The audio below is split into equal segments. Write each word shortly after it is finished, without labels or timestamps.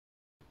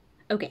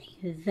Okay,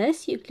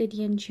 this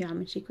Euclidean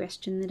geometry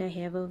question that I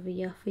have over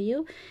here for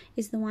you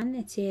is the one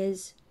that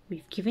says,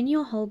 we've given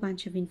you a whole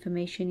bunch of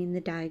information in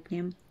the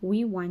diagram.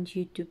 We want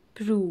you to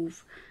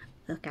prove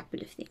a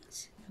couple of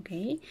things.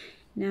 Okay,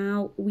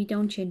 now we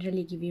don't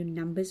generally give you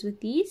numbers with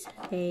these.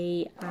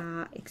 They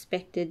are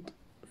expected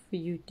for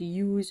you to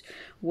use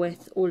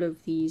with all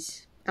of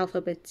these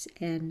alphabets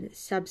and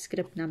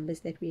subscript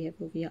numbers that we have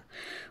over here.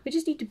 We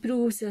just need to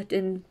prove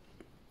certain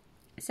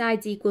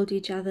sides equal to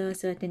each other,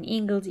 certain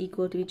angles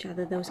equal to each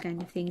other, those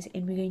kind of things,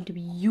 and we're going to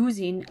be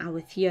using our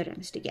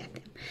theorems to get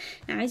them.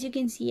 Now, as you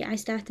can see, I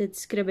started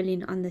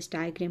scribbling on this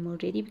diagram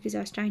already because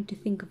I was trying to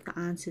think of the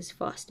answers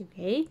first,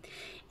 okay?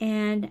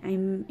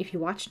 And if you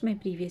watched my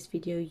previous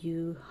video,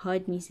 you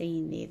heard me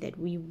saying there that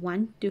we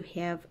want to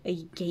have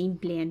a game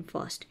plan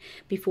first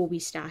before we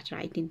start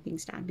writing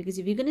things down, because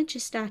if you're going to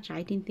just start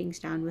writing things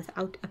down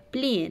without a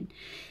plan,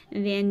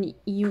 then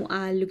you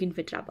are looking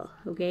for trouble,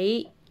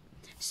 okay?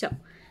 So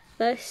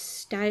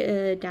this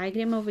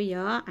diagram over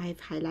here, I've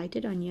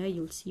highlighted on here.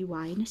 You'll see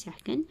why in a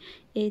second.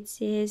 It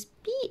says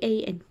PA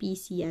and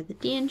PC are the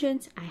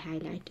tangents. I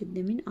highlighted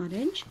them in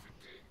orange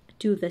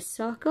to the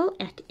circle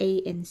at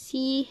A and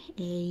C,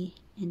 A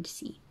and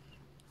C.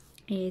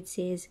 It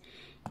says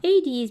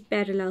AD is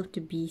parallel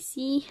to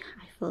BC.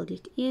 I filled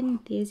it in.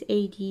 There's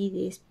AD,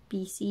 there's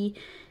BC.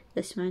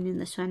 This one and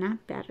this one are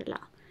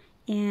parallel.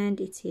 And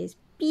it says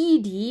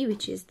PD,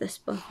 which is this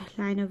perfect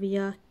line over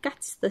here,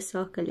 cuts the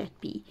circle at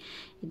B.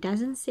 It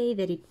doesn't say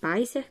that it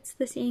bisects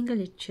this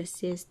angle, it just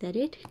says that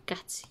it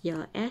cuts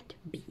here at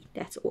B.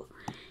 That's all.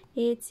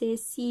 It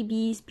says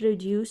CB is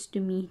produced to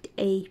meet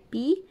AP,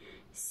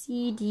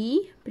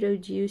 CD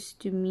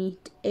produced to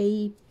meet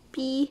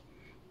AP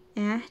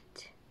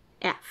at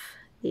F.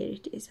 There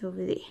it is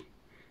over there.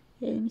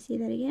 Okay, let me say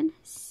that again.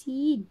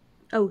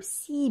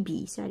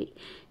 CB, sorry.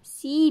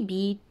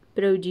 CB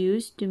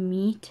produced to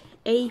meet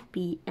AP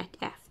at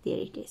F. There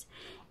it is.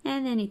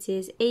 And then it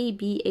says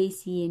AB,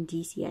 AC, and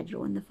DC are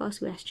drawn. The first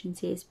question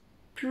says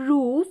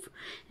prove,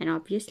 and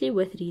obviously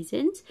with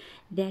reasons,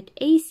 that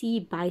AC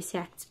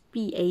bisects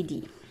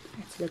PAD.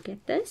 Let's look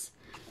at this.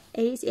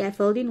 AC, I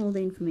filled in all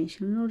the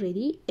information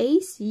already.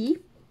 AC,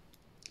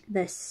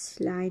 this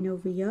line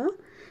over here,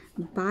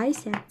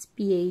 bisects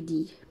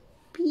PAD.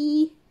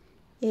 PAD.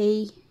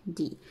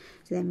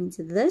 So that means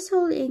this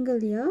whole angle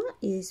here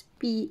is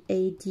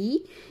PAD.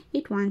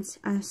 It wants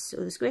us,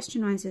 or this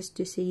question wants us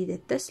to see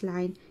that this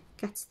line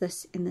cuts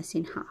this and this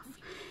in half.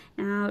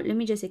 Now, let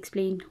me just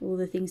explain all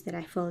the things that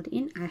I filled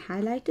in. I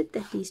highlighted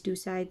that these two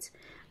sides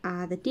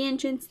are the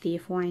tangents.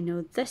 Therefore, I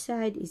know this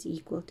side is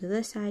equal to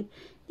this side.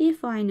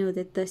 Therefore, I know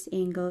that this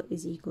angle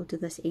is equal to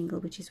this angle,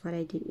 which is what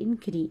I did in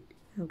green.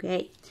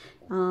 Okay.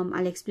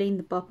 I'll explain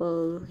the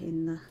purple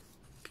in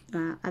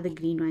the other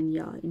green one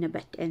here in a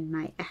bit, and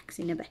my X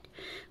in a bit.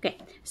 Okay,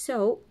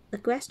 so the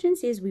question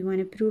says we want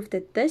to prove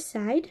that this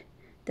side,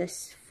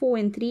 this 4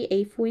 and 3,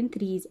 A4 and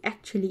 3 is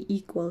actually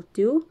equal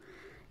to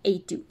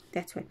A2.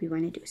 That's what we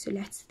want to do. So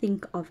let's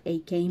think of a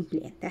game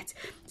plan.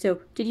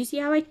 So did you see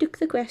how I took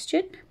the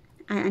question?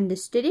 I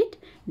understood it.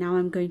 Now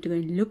I'm going to go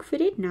and look for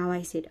it. Now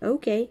I said,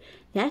 okay,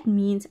 that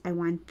means I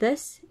want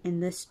this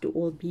and this to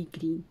all be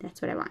green.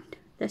 That's what I want.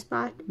 This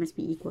part must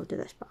be equal to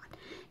this part.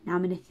 Now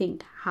I'm going to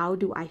think, how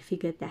do I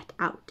figure that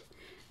out?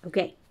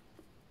 Okay,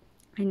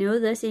 I know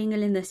this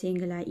angle and this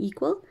angle are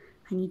equal.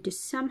 I need to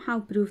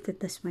somehow prove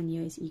that this one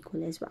here is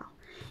equal as well.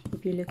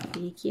 If you look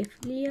very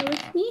carefully here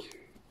with me,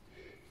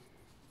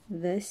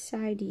 this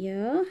side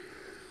here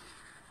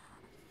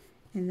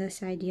and this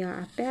side here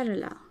are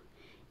parallel.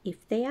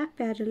 If they are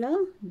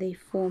parallel, they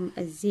form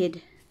a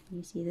Z.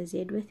 You see the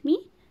Z with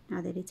me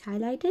now that it's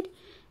highlighted?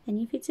 And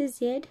if it's a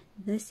Z,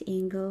 this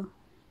angle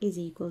is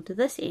equal to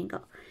this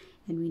angle,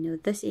 and we know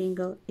this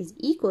angle is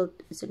equal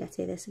to, so let's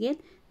say this again,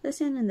 this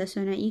one and this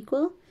one are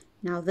equal.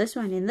 Now this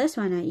one and this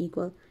one are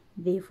equal,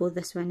 therefore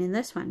this one and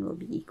this one will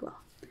be equal.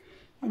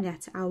 And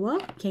that's our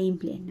game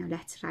plan. Now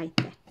let's write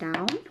that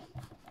down.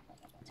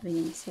 So we're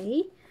going to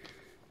say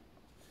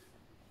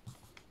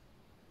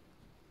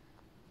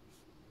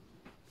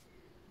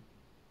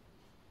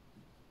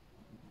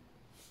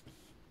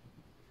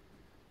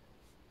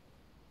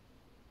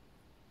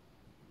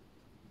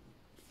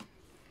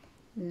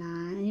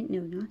line, no,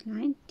 not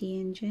line,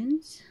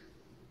 tangents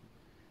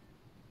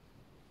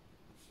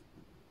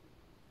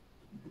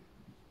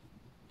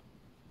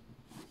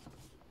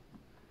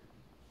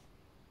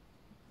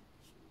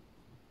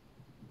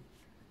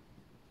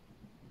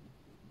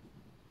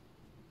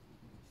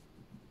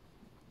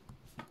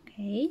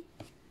okay,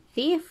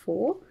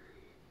 therefore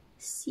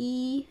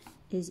C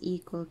is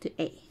equal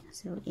to A.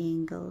 So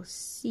angle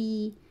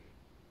C1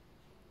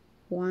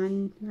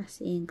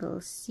 plus angle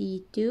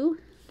C2,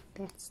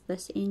 that's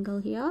this angle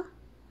here,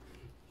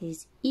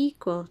 is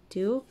equal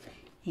to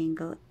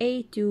angle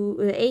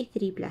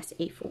A3 plus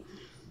A4.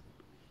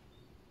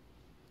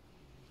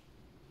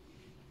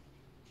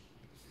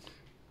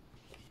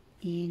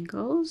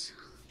 Angles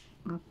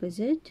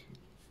opposite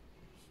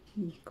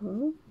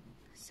equal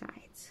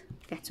sides.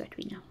 That's what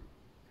we know,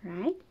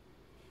 right?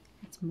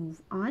 Let's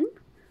move on.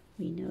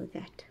 We know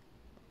that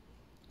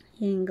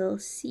angle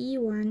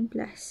C1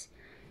 plus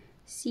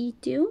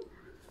C2,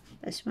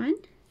 this one,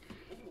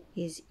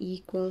 is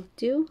equal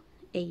to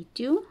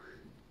A2.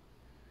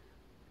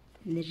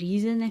 And the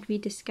reason that we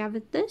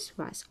discovered this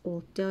was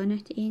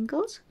alternate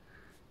angles.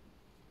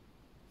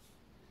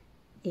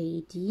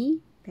 AD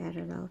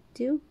parallel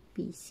to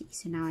BC.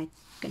 So now I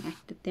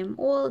connected them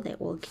all, they're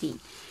all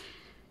green.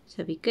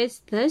 So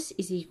because this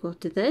is equal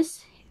to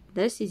this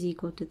is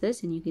equal to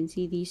this, and you can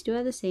see these two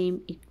are the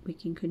same, we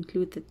can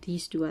conclude that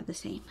these two are the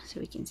same. So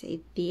we can say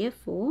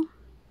therefore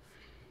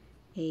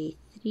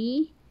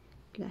A3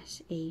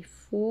 plus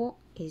A4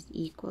 is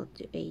equal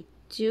to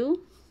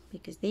A2.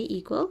 Because they're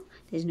equal,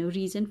 there's no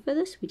reason for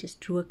this, we just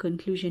drew a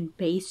conclusion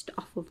based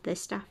off of this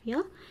stuff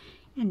here.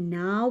 And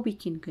now we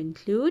can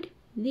conclude,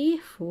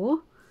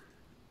 therefore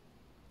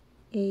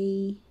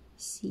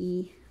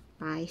AC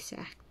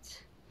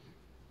bisects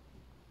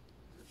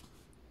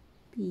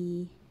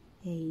BAD.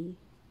 And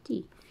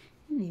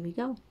there we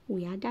go,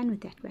 we are done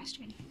with that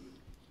question.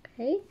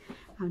 Okay,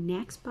 our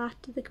next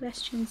part of the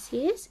question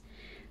says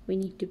we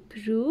need to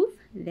prove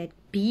that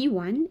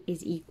B1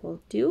 is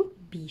equal to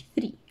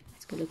B3.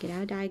 Let's go look at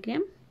our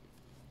diagram.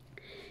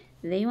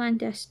 They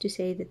want us to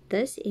say that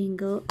this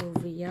angle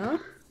over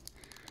here,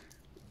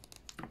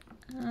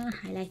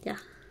 highlighter,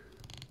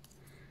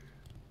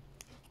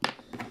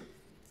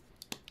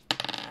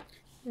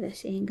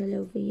 this angle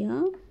over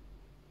here,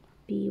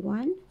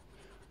 B1,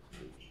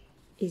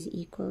 is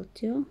equal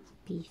to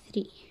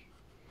B3.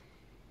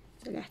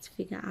 So let's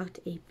figure out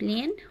a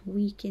plane.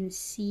 We can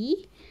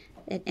see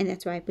that, and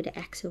that's why I put an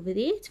X over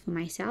there. It's for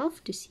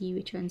myself to see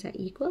which ones are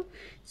equal.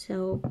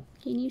 So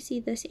can you see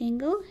this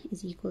angle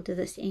is equal to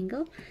this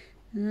angle?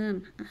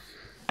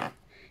 If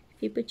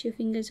you put your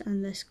fingers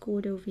on this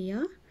chord over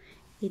here,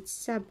 it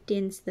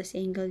subtends this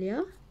angle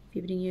here. If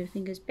you bring your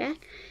fingers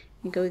back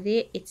and go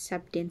there, it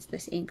subtends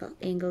this angle.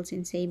 Angles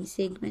in same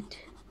segment.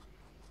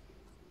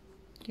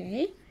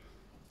 Okay.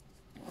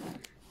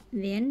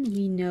 Then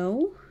we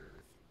know.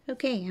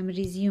 Okay, I'm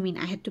resuming.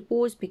 I had to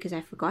pause because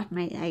I forgot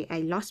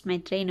I lost my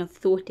train of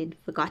thought and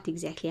forgot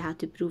exactly how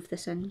to prove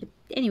this one. But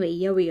anyway,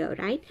 here we go,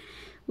 right?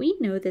 We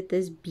know that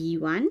this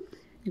B1,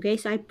 okay,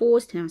 so I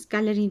paused and I was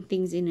coloring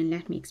things in, and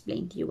let me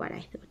explain to you what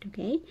I thought,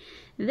 okay?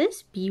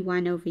 This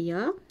B1 over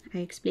here, I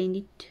explained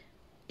it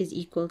is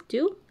equal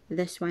to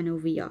this one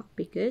over here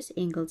because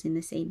angles in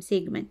the same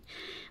segment.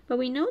 But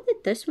we know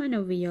that this one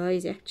over here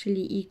is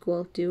actually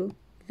equal to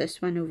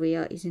this one over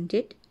here, isn't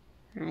it?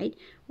 Right?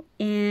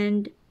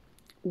 And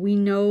we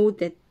know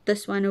that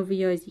this one over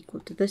here is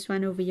equal to this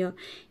one over here.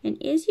 And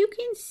as you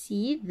can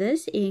see,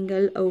 this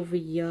angle over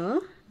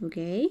here,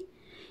 okay,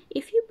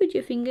 if you put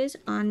your fingers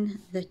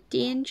on the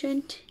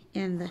tangent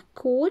and the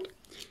chord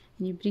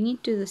and you bring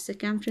it to the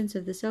circumference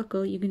of the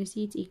circle, you're going to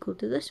see it's equal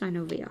to this one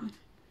over here.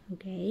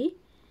 Okay,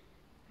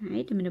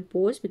 right, I'm going to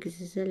pause because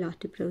this is a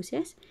lot to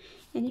process.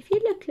 And if you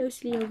look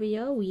closely over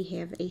here, we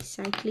have a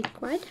cyclic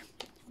quad.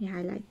 Let me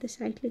highlight the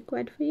cyclic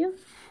quad for you.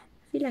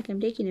 I feel like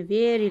I'm taking a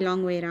very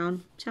long way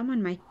around.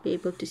 Someone might be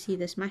able to see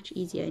this much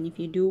easier, and if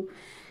you do,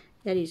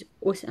 that is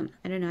awesome.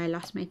 I don't know, I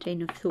lost my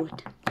train of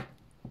thought.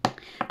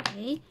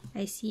 Okay,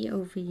 I see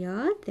over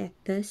here that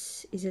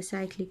this is a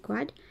cyclic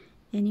quad,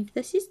 and if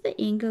this is the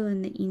angle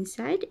on the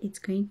inside, it's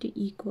going to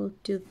equal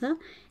to the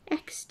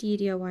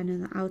exterior one on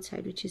the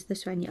outside, which is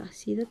this one here.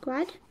 See the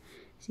quad?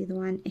 See the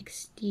one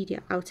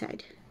exterior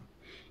outside.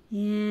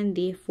 And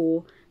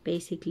therefore,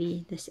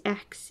 basically, this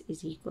x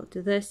is equal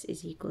to this,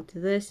 is equal to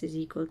this, is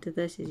equal to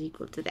this, is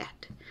equal to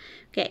that.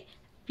 Okay,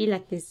 I feel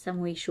like there's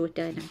some way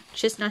shorter, and I'm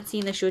just not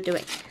seeing the shorter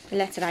way. But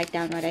let's write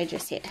down what I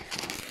just said.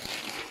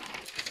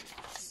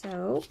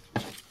 So,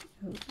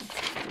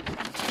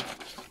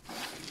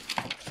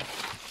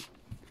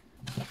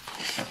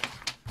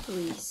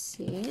 we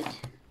said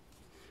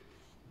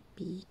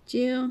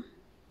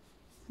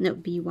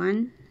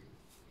B1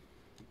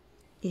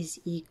 is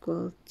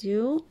equal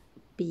to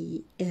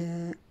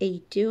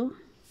A2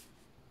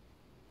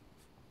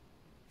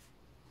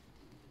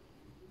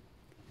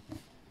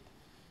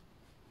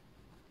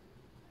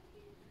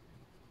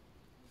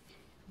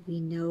 we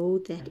know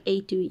that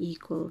A2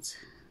 equals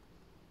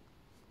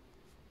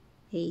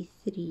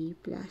A3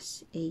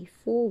 plus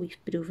A4. We've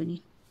proven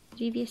it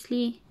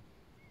previously.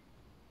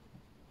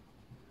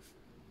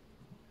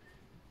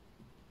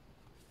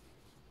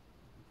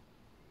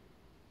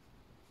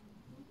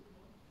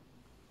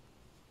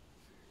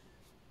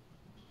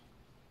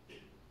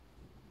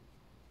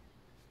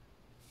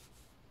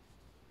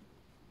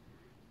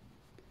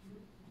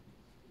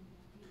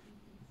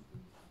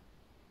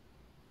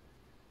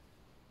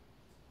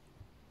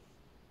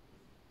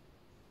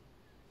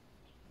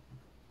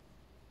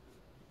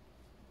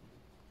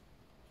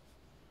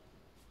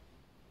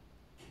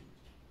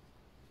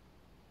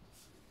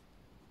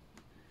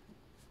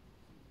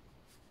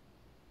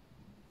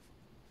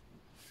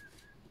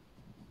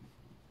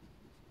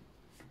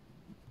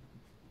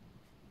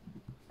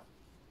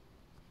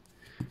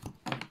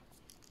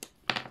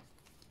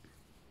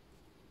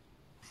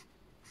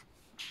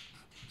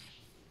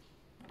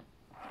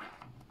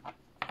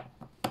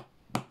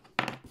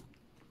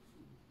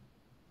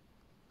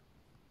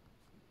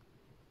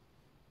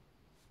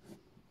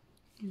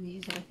 And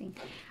there's our thing.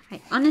 I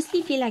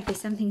honestly feel like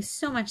there's something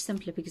so much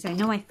simpler because I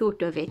know I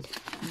thought of it.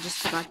 I just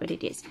forgot what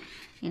it is.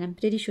 And I'm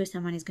pretty sure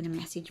someone is going to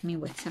message me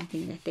with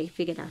something that they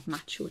figured out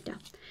much shorter.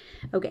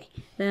 Okay,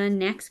 the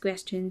next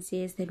question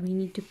says that we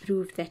need to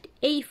prove that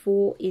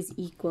A4 is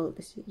equal,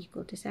 this is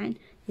equal to sign,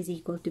 is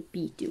equal to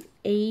B2.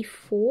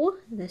 A4,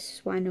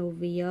 this one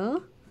over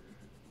here,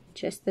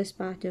 just this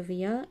part over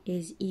here,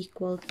 is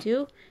equal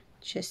to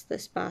just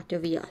this part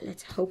over here.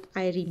 Let's hope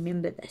I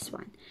remember this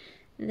one.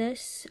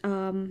 This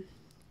over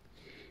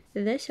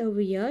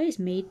here is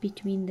made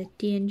between the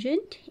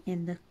tangent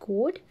and the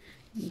chord.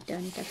 Let me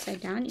turn it upside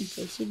down in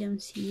case you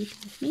don't see it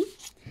with me.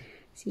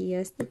 See,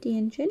 here's the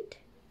tangent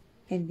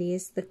and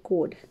there's the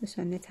chord. This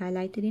one that's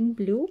highlighted in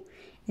blue,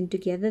 and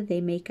together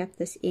they make up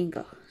this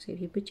angle. So if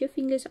you put your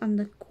fingers on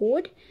the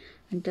chord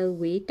until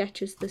where it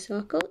touches the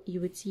circle, you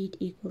would see it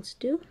equals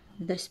to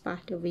this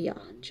part over here,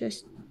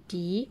 just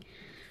D1.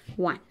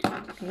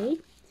 Okay,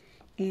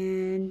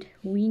 and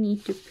we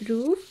need to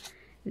prove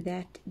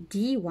that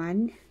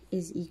D1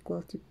 is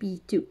equal to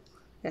P2.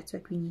 That's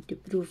what we need to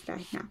prove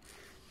right now.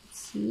 Let's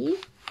see.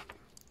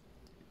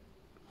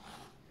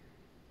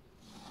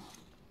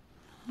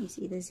 You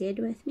see the Z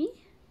with me?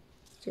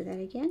 Let's do that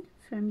again.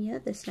 From here,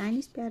 this line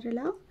is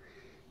parallel.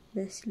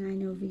 This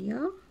line over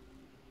here,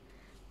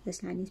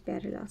 this line is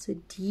parallel. So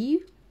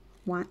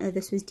D1,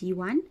 this was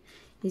D1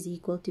 is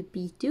equal to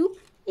P2,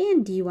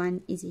 and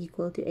D1 is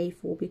equal to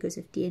A4 because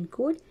of T and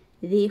chord.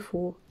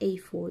 Therefore,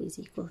 A4 is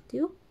equal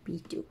to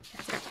P2.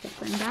 Let's write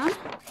that one down.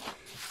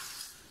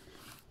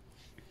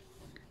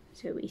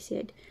 So we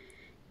said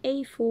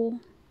A4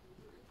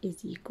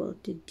 is equal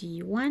to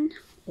D1,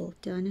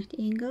 alternate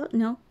angle,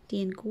 no,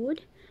 T and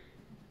chord.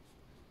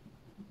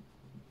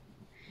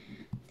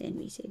 Then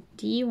we said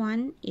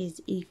D1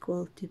 is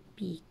equal to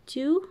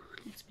P2.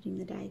 Let's bring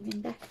the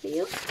diagram back for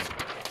you.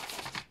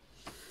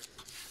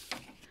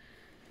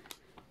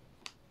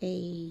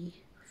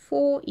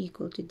 A4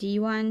 equal to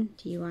D1,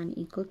 D1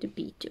 equal to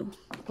P2,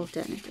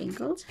 alternate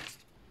angles.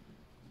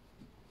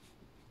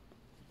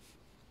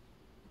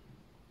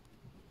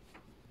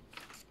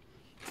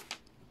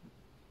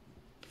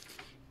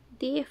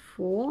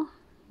 Therefore,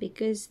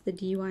 because the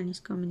D1 is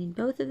common in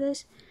both of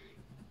this,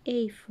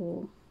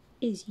 A4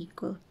 is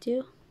equal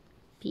to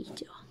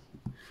P2.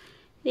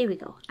 There we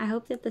go. I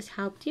hope that this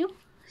helped you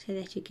so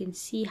that you can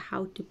see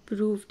how to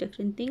prove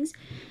different things.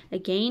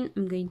 Again,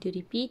 I'm going to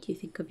repeat. You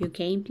think of your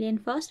game plan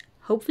first.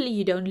 Hopefully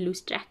you don't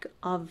lose track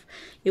of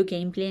your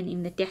game plan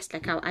in the test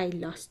like how I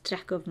lost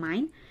track of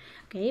mine.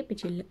 Okay,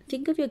 but you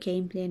think of your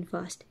game plan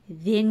first,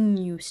 then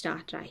you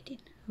start writing.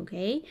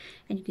 Okay,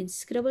 and you can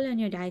scribble on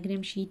your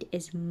diagram sheet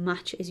as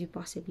much as you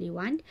possibly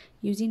want.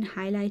 Using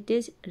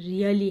highlighters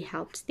really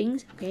helps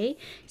things, okay,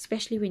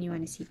 especially when you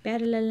want to see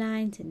parallel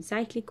lines and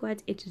cyclic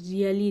quads. It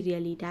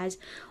really does.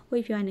 Or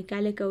if you want to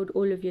color code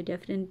all of your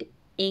different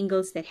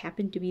angles that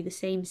happen to be the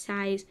same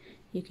size,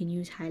 you can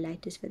use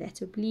highlighters for that.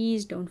 So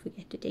please don't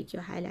forget to take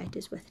your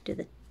highlighters with to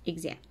the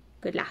exam.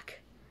 Good luck.